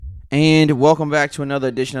And welcome back to another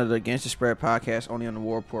edition of the Against the Spread podcast, only on the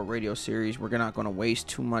War Report radio series. We're not going to waste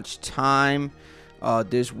too much time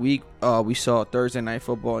this week. We saw Thursday night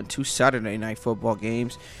football and two Saturday night football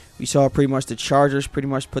games. We saw pretty much the Chargers pretty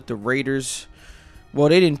much put the Raiders. Well,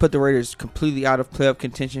 they didn't put the Raiders completely out of playoff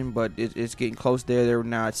contention, but it's getting close there. They're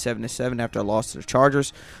now at 7-7 after a loss to the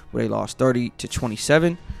Chargers, where they lost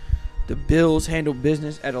 30-27. The Bills handled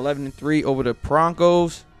business at 11-3 over the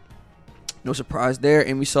Broncos. No surprise there.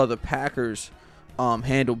 And we saw the Packers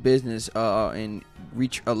handle business and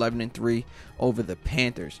reach 11-3 over the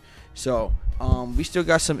Panthers. So we still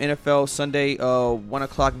got some NFL Sunday 1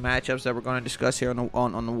 o'clock matchups that we're going to discuss here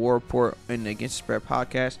on the War Report and the Against the Spread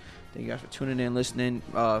podcast. Thank you guys for tuning in and listening.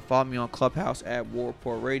 Follow me on Clubhouse at War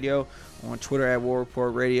Report Radio, on Twitter at War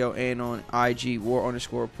Report Radio, and on IG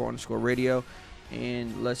War_Report_Radio.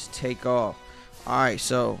 And let's take off. All right,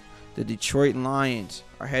 so the Detroit Lions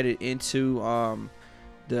are headed into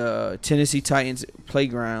the Tennessee Titans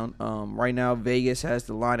playground. Right now, Vegas has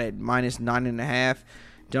the line at -9.5.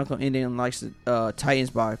 Dunkel Indian likes the Titans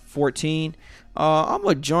by 14. I'm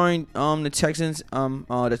gonna join the Texans.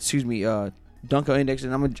 Dunkel Index,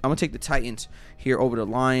 and I'm gonna take the Titans here over the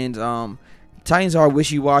Lions. Titans are a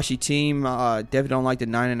wishy-washy team. Definitely don't like the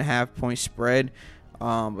 9.5 point spread.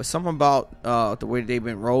 But something about the way that they've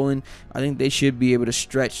been rolling, I think they should be able to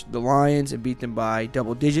stretch the Lions and beat them by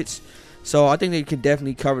double digits. So I think they could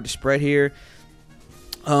definitely cover the spread here.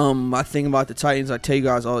 I think about the Titans, I tell you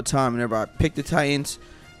guys all the time, whenever I pick the Titans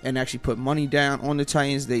and actually put money down on the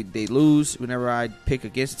Titans, they lose. Whenever I pick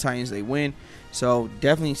against the Titans, they win. So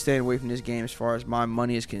definitely staying away from this game as far as my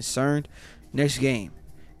money is concerned. Next game,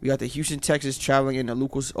 we got the Houston Texans traveling into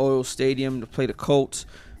Lucas Oil Stadium to play the Colts.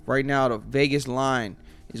 Right now, the Vegas line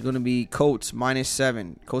is going to be Colts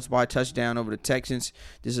 -7. Colts by a touchdown over the Texans.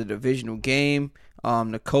 This is a divisional game.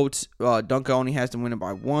 The Colts, Dunkel only has to win it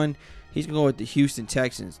by 1. He's going to go with the Houston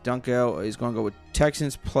Texans. Dunkel is going to go with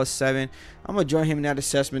Texans +7. I'm going to join him in that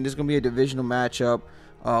assessment. This is going to be a divisional matchup.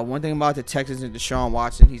 One thing about the Texans and Deshaun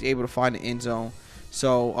Watson, he's able to find the end zone.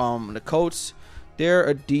 So the Colts, they're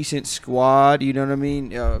a decent squad. You know what I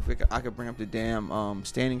mean? If I could bring up the damn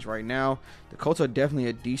standings right now. The Colts are definitely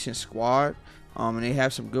a decent squad, and they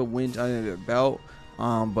have some good wins under their belt.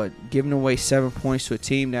 But giving away 7 points to a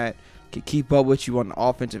team that can keep up with you on the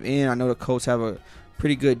offensive end, I know the Colts have a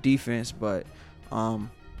pretty good defense, but I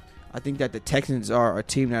think that the Texans are a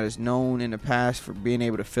team that is known in the past for being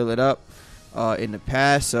able to fill it up in the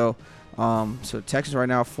past. So the Texans right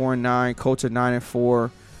now 4-9, Colts are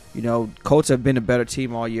 9-4. You know, Colts have been a better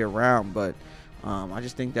team all year round, but I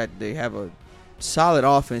just think that they have a solid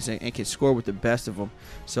offense and can score with the best of them.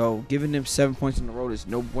 So giving them 7 points on the road is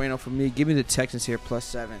no bueno for me. Give me the Texans here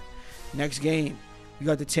 +7. Next game, you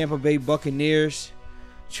got the Tampa Bay Buccaneers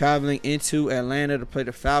traveling into Atlanta to play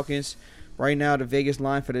the Falcons. Right now, the Vegas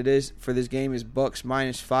line for this game is Bucks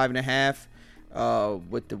 -5.5.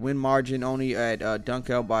 With the win margin only at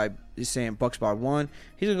Dunkel by, he's saying Bucks by 1.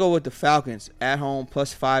 He's gonna go with the Falcons at home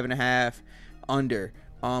 +5.5 under.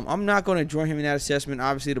 I'm not gonna join him in that assessment.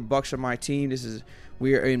 Obviously, the Bucks are my team.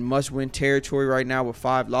 We are in must-win territory right now with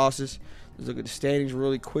 5 losses. Let's look at the standings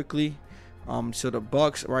really quickly. So the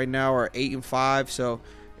Bucks right now are 8-5. So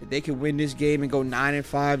if they can win this game and go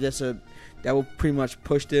 9-5, that will pretty much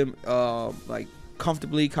push them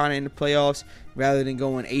comfortably kind of in the playoffs, rather than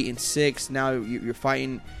going 8-6. Now you're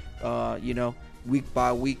fighting, week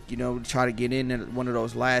by week, to try to get in at one of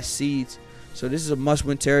those last seeds. So this is a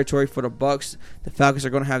must-win territory for the Bucks. The Falcons are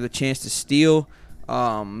going to have the chance to steal.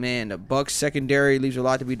 The Bucks secondary leaves a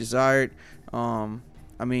lot to be desired. The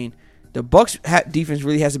Bucks defense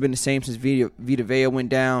really hasn't been the same since Vita Vea went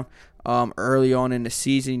down early on in the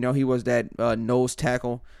season. He was that nose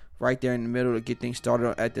tackle right there in the middle to get things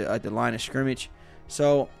started at the line of scrimmage.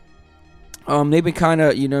 So they've been kind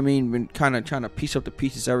of, been kind of trying to piece up the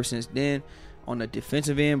pieces ever since then on the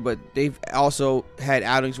defensive end, but they've also had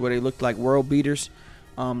outings where they looked like world beaters.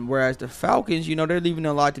 Whereas the Falcons, they're leaving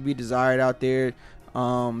a lot to be desired out there.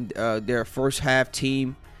 They're a first half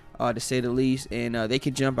team, to say the least, and they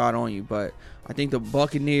can jump out on you. But I think the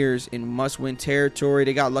Buccaneers in must-win territory.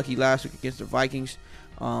 They got lucky last week against the Vikings,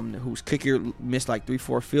 whose kicker missed like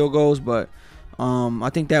 3-4 field goals, but I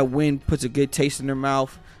think that win puts a good taste in their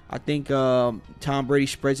mouth. I think Tom Brady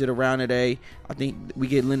spreads it around today. I think we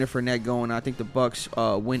get Leonard Fournette going. I think the Bucks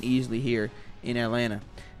win easily here in Atlanta.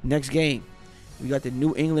 Next game, we got the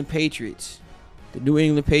New England Patriots. The New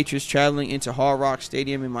England Patriots traveling into Hard Rock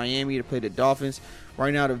Stadium in Miami to play the Dolphins.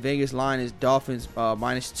 Right now, the Vegas line is Dolphins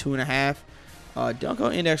 -2.5.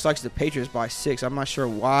 Dunkel Index likes the Patriots by 6. I'm not sure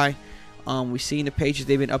why. We've seen the Patriots.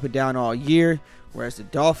 They've been up and down all year. Whereas the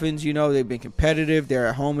Dolphins, they've been competitive. They're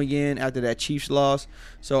at home again after that Chiefs loss.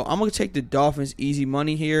 So I'm going to take the Dolphins easy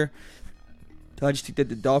money here. I just think that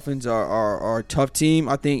the Dolphins are a tough team.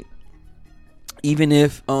 I think even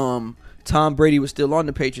if Tom Brady was still on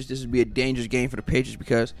the Patriots, this would be a dangerous game for the Patriots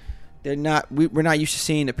because we're not used to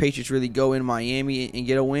seeing the Patriots really go in Miami and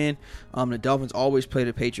get a win. The Dolphins always play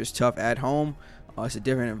the Patriots tough at home. It's a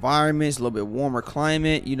different environment. It's a little bit warmer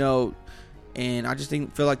climate, and I just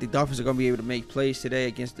feel like the Dolphins are going to be able to make plays today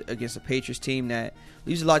against the Patriots team that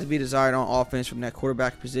leaves a lot to be desired on offense from that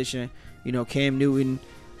quarterback position. Cam Newton,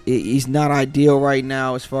 he's not ideal right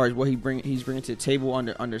now as far as what he's bringing to the table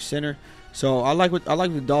under center. So I like what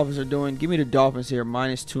the Dolphins are doing. Give me the Dolphins here,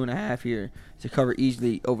 -2.5 here to cover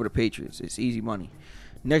easily over the Patriots. It's easy money.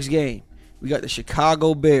 Next game, we got the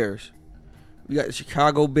Chicago Bears. They're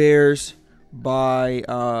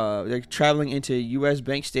traveling into U.S.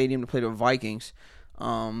 Bank Stadium to play the Vikings,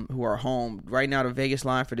 who are home. Right now, the Vegas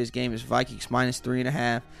line for this game is Vikings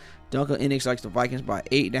 -3.5. Duncan Enix likes the Vikings by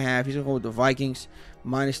 8.5. He's going to go with the Vikings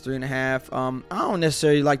 -3.5. I don't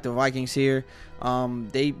necessarily like the Vikings here.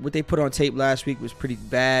 What they put on tape last week was pretty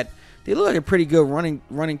bad. They look like a pretty good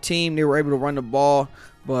running team. They were able to run the ball,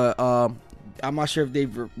 but I'm not sure if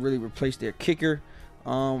they've really replaced their kicker.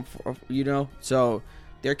 So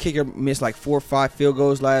their kicker missed like 4 or 5 field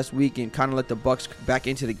goals last week and kind of let the Bucs back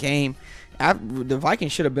into the game. The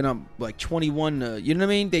Vikings should have been up like 21. You know what I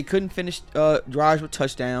mean? They couldn't finish drives with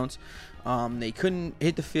touchdowns. They couldn't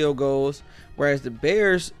hit the field goals. Whereas the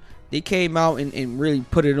Bears, they came out and really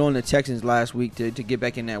put it on the Texans last week to get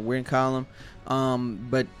back in that win column.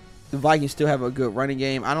 But the Vikings still have a good running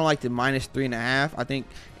game. I don't like the -3.5. I think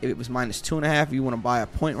if it was -2.5, you want to buy a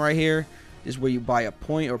point right here. This is where you buy a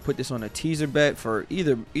point or put this on a teaser bet for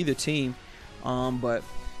either team. But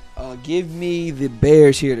give me the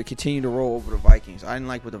Bears here to continue to roll over the Vikings. I didn't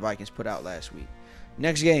like what the Vikings put out last week.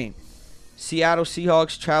 Next game, Seattle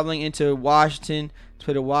Seahawks traveling into Washington to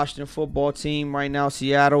play the Washington football team. Right now,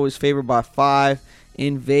 Seattle is favored by 5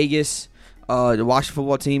 in Vegas. The Washington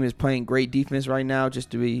football team is playing great defense right now, just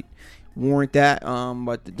to warrant that.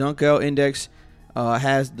 But the Dunkel Index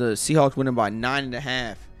has the Seahawks winning by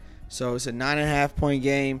 9.5. So it's a 9.5 point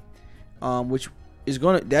game, which is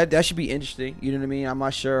that should be interesting. You know what I mean? I'm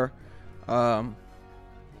not sure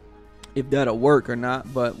if that'll work or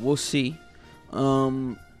not, but we'll see.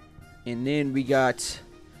 And then we got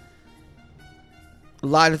a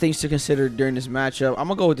lot of things to consider during this matchup. I'm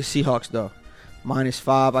gonna go with the Seahawks though,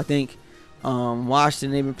 -5. I think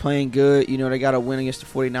Washington, they've been playing good. They got a win against the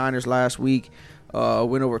 49ers last week.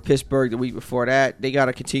 Win over Pittsburgh the week before that. They got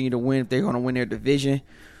to continue to win if they're going to win their division.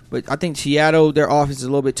 But I think Seattle, their offense is a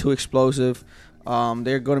little bit too explosive.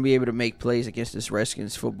 They're going to be able to make plays against this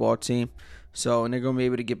Redskins football team. And they're going to be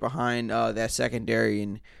able to get behind that secondary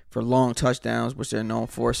and for long touchdowns, which they're known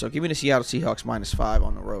for. So give me the Seattle Seahawks -5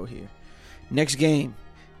 on the road here. Next game,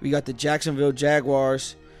 we got the Jacksonville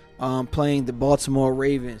Jaguars playing the Baltimore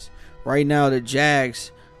Ravens. Right now, the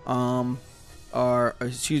Jags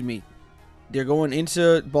they're going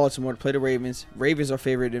into Baltimore to play the Ravens. Ravens are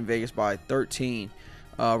favored in Vegas by 13.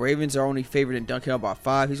 Ravens are only favored in Dunkel by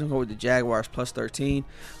 5. He's going to go with the Jaguars +13.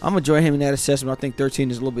 I'm going to join him in that assessment. I think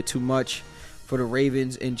 13 is a little bit too much for the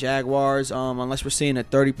Ravens and Jaguars, unless we're seeing a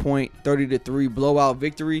 30-3 blowout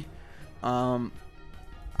victory.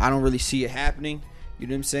 I don't really see it happening. You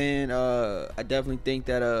know what I'm saying? I definitely think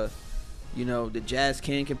that the Jazz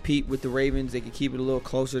can compete with the Ravens. They can keep it a little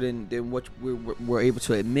closer than what we're able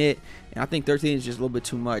to admit. And I think 13 is just a little bit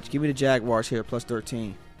too much. Give me the Jaguars here,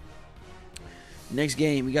 +13. Next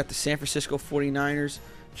game, we got the San Francisco 49ers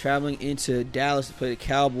traveling into Dallas to play the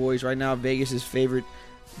Cowboys. Right now, Vegas is favored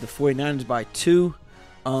the 49ers by 2.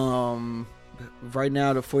 Right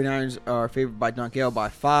now, the 49ers are favored by Dunkel by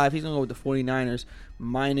 5. He's going to go with the 49ers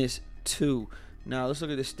 -2. Now, let's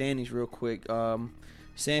look at the standings real quick.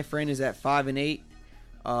 San Fran is at 5-8.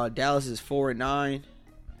 Dallas is 4-9.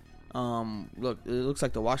 Look, it looks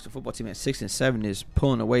like the Washington football team at 6-7 is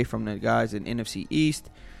pulling away from the guys in NFC East.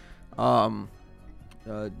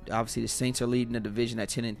 Obviously, the Saints are leading the division at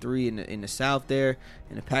 10-3 in the South there,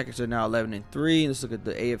 and the Packers are now 11-3. Let's look at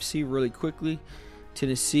the AFC really quickly.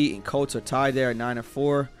 Tennessee and Colts are tied there at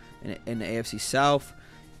 9-4 in the AFC South.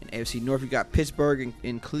 In AFC North, you got Pittsburgh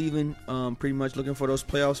and Cleveland pretty much looking for those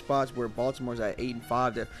playoff spots, where Baltimore's at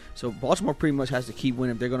 8-5 there. So Baltimore pretty much has to keep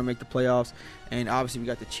winning if they're going to make the playoffs. And obviously, we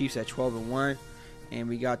got the Chiefs at 12-1, and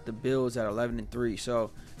we got the Bills at 11-3. So,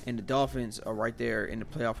 and the Dolphins are right there in the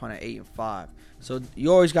playoff hunt at 8-5. So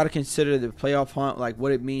you always got to consider the playoff hunt, like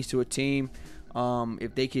what it means to a team.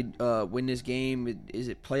 If they could win this game, is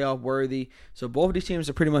it playoff worthy? So both of these teams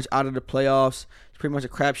are pretty much out of the playoffs. It's pretty much a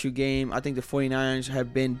crapshoot game. I think the 49ers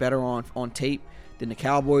have been better on tape than the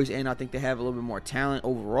Cowboys, and I think they have a little bit more talent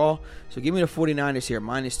overall. So give me the 49ers here,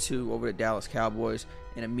 -2 over the Dallas Cowboys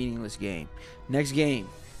in a meaningless game. Next game,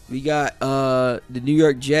 we got the New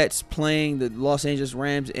York Jets playing the Los Angeles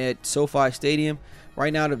Rams at SoFi Stadium.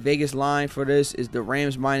 Right now, the Vegas line for this is the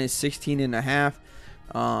Rams -16.5.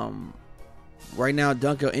 Right now,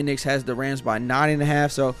 Dunkel Index has the Rams by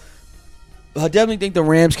 9.5. So I definitely think the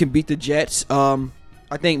Rams can beat the Jets.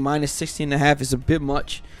 I think -16.5 is a bit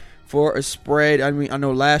much for a spread. I mean, I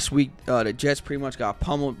know last week the Jets pretty much got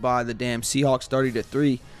pummeled by the damn Seahawks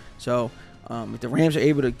 30-3. So if the Rams are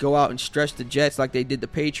able to go out and stretch the Jets like they did the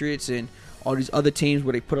Patriots and all these other teams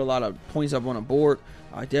where they put a lot of points up on the board,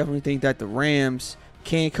 I definitely think that the Rams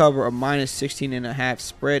can cover a -16.5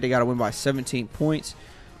 spread. They got to win by 17 points.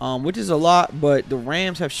 Which is a lot, but the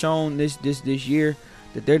Rams have shown this year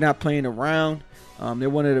that they're not playing around. They're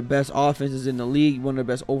one of the best offenses in the league, one of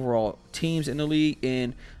the best overall teams in the league,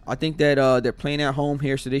 and I think that they're playing at home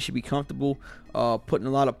here, so they should be comfortable putting a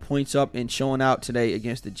lot of points up and showing out today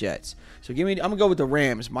against the Jets. So I'm gonna go with the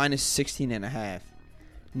Rams -16.5.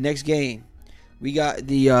 Next game, we got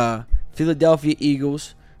the Philadelphia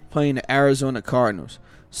Eagles playing the Arizona Cardinals.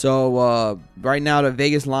 So right now the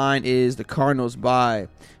Vegas line is the Cardinals by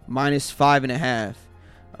 -5.5.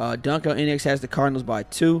 Dunkel Index has the Cardinals by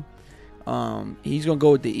 2. He's going to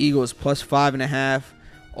go with the Eagles +5.5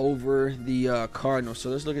 over the Cardinals. So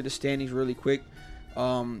let's look at the standings really quick.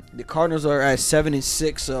 The Cardinals are at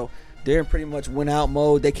 7-6, so they're in pretty much win-out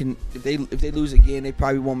mode. They can if they lose again, they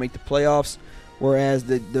probably won't make the playoffs. Whereas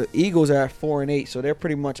the Eagles are at 4-8, so they're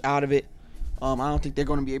pretty much out of it. I don't think they're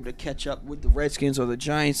going to be able to catch up with the Redskins or the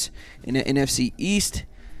Giants in the NFC East.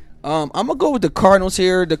 I'm going to go with the Cardinals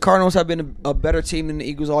here. The Cardinals have been a better team than the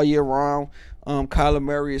Eagles all year round. Kyler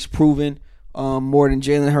Murray is proven more than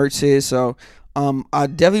Jalen Hurts is. So I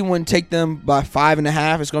definitely wouldn't take them by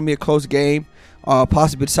 5.5. It's going to be a close game,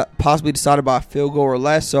 possibly decided by a field goal or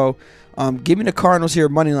less. So give me the Cardinals here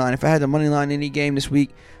money line. If I had the money line any game this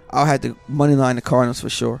week, I'll have the money line the Cardinals for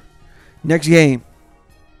sure. Next game.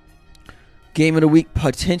 Game of the week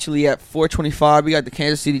potentially at 4:25. We got the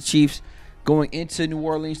Kansas City Chiefs going into New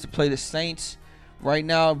Orleans to play the Saints. Right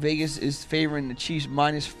now, Vegas is favoring the Chiefs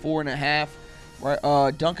 -4.5. Right,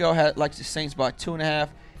 Dunkel likes the Saints by 2.5.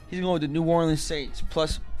 He's going with the New Orleans Saints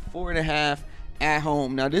 +4.5 at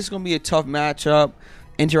home. Now, this is going to be a tough matchup.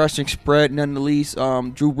 Interesting spread, nonetheless.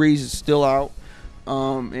 Drew Brees is still out.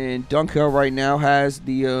 And Dunkel right now has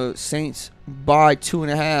the Saints by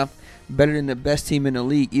 2.5. Better than the best team in the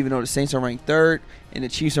league, even though the Saints are ranked 3rd and the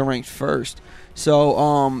Chiefs are ranked 1st.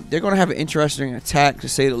 So they're going to have an interesting attack, to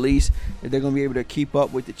say the least, if they're going to be able to keep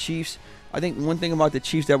up with the Chiefs. I think one thing about the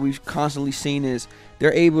Chiefs that we've constantly seen is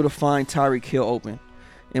they're able to find Tyreek Hill open.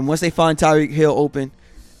 And once they find Tyreek Hill open,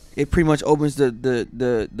 it pretty much opens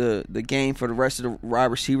the game for the rest of the wide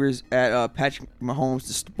receivers at Patrick Mahomes'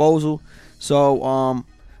 disposal. So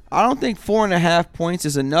I don't think 4.5 points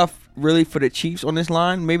is enough really for the Chiefs on this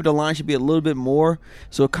line. Maybe the line should be a little bit more.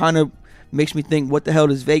 So it kind of makes me think, what the hell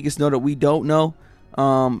does Vegas know that we don't know?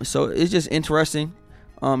 So it's just interesting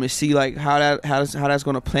to see like how that's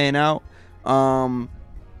going to plan out.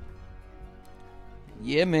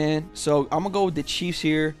 Yeah, man. So I'm gonna go with the Chiefs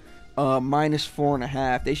here,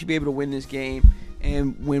 -4.5. They should be able to win this game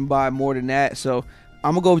and win by more than that. So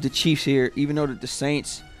I'm gonna go with the Chiefs here, even though that the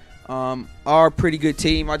Saints are a pretty good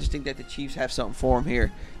team. I just think that the Chiefs have something for them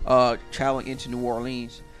here, traveling into New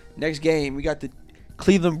Orleans. Next game, we got the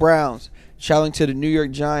Cleveland Browns traveling to the New York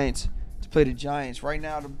Giants to play the Giants. Right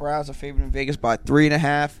now, the Browns are favored in Vegas by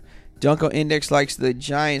 3.5. Dunkel Index likes the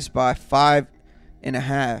Giants by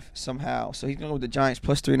 5.5 somehow. So he's going with the Giants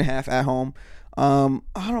 +3.5 at home. I'm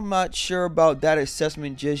not sure about that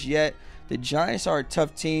assessment just yet. The Giants are a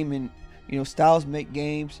tough team, and styles make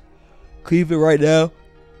games. Cleveland right now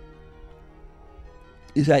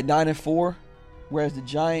is at 9-4, whereas the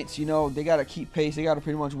Giants, they got to keep pace. They got to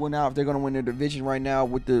pretty much win out if they're going to win their division right now,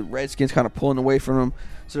 with the Redskins kind of pulling away from them.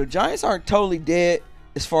 So the Giants aren't totally dead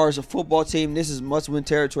as far as a football team. This is must-win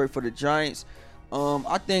territory for the Giants.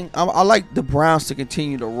 I think I like the Browns to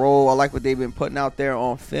continue to roll. I like what they've been putting out there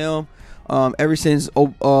on film. Ever since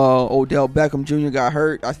Odell Beckham Jr. got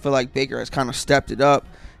hurt, I feel like Baker has kind of stepped it up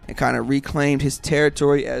and kind of reclaimed his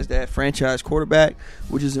territory as that franchise quarterback,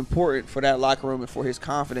 which is important for that locker room and for his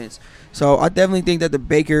confidence. So I definitely think that the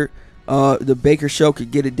Baker show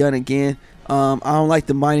could get it done again. I don't like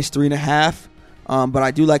the -3.5, but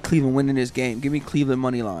I do like Cleveland winning this game. Give me Cleveland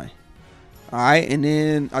money line. All right, and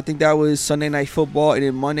then I think that was Sunday Night Football, and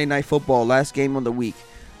then Monday Night Football, last game of the week.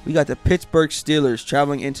 We got the Pittsburgh Steelers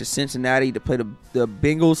traveling into Cincinnati to play the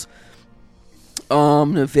Bengals.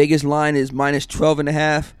 The Vegas line is minus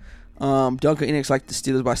 12.5. Dunker Index like the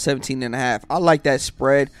Steelers by 17.5. I like that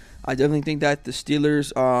spread. I definitely think that the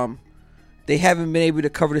Steelers, they haven't been able to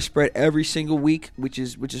cover the spread every single week, which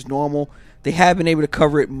is normal. They have been able to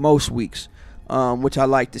cover it most weeks, which I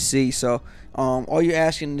like to see. So all you're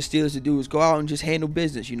asking the Steelers to do is go out and just handle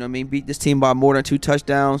business. You know what I mean? Beat this team by more than 2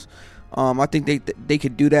 touchdowns. I think they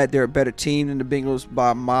could do that. They're a better team than the Bengals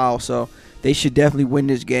by a mile, so they should definitely win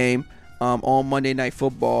this game on Monday Night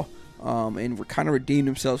Football. And kind of redeem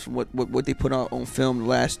themselves from what they put out on film the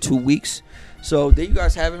last 2 weeks. So there you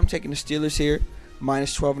guys have it. I'm taking the Steelers here,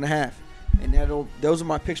 minus 12.5. And those are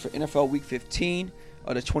my picks for NFL Week 15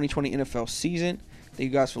 of the 2020 NFL season.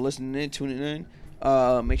 Thank you guys for listening in, tuning in.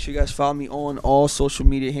 Make sure you guys follow me on all social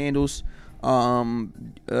media handles. On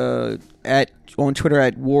Twitter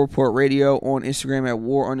at War Report Radio, on Instagram at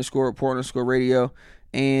War_Report_Radio,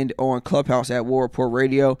 and on Clubhouse at War Report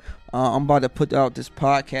Radio. I'm about to put out this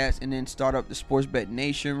podcast and then start up the Sports Bet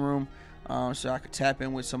Nation room, so I can tap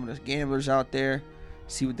in with some of the gamblers out there,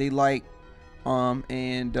 see what they like.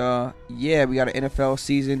 Yeah, we got an NFL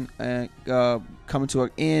season coming to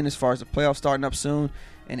an end as far as the playoffs starting up soon,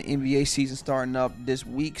 and the NBA season starting up this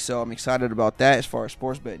week. So I'm excited about that as far as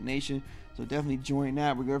Sports Bet Nation. So definitely join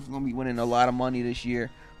that. We're going to be winning a lot of money this year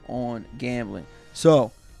on gambling.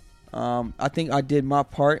 So I think I did my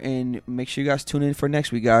part, and make sure you guys tune in for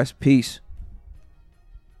next week, guys. Peace.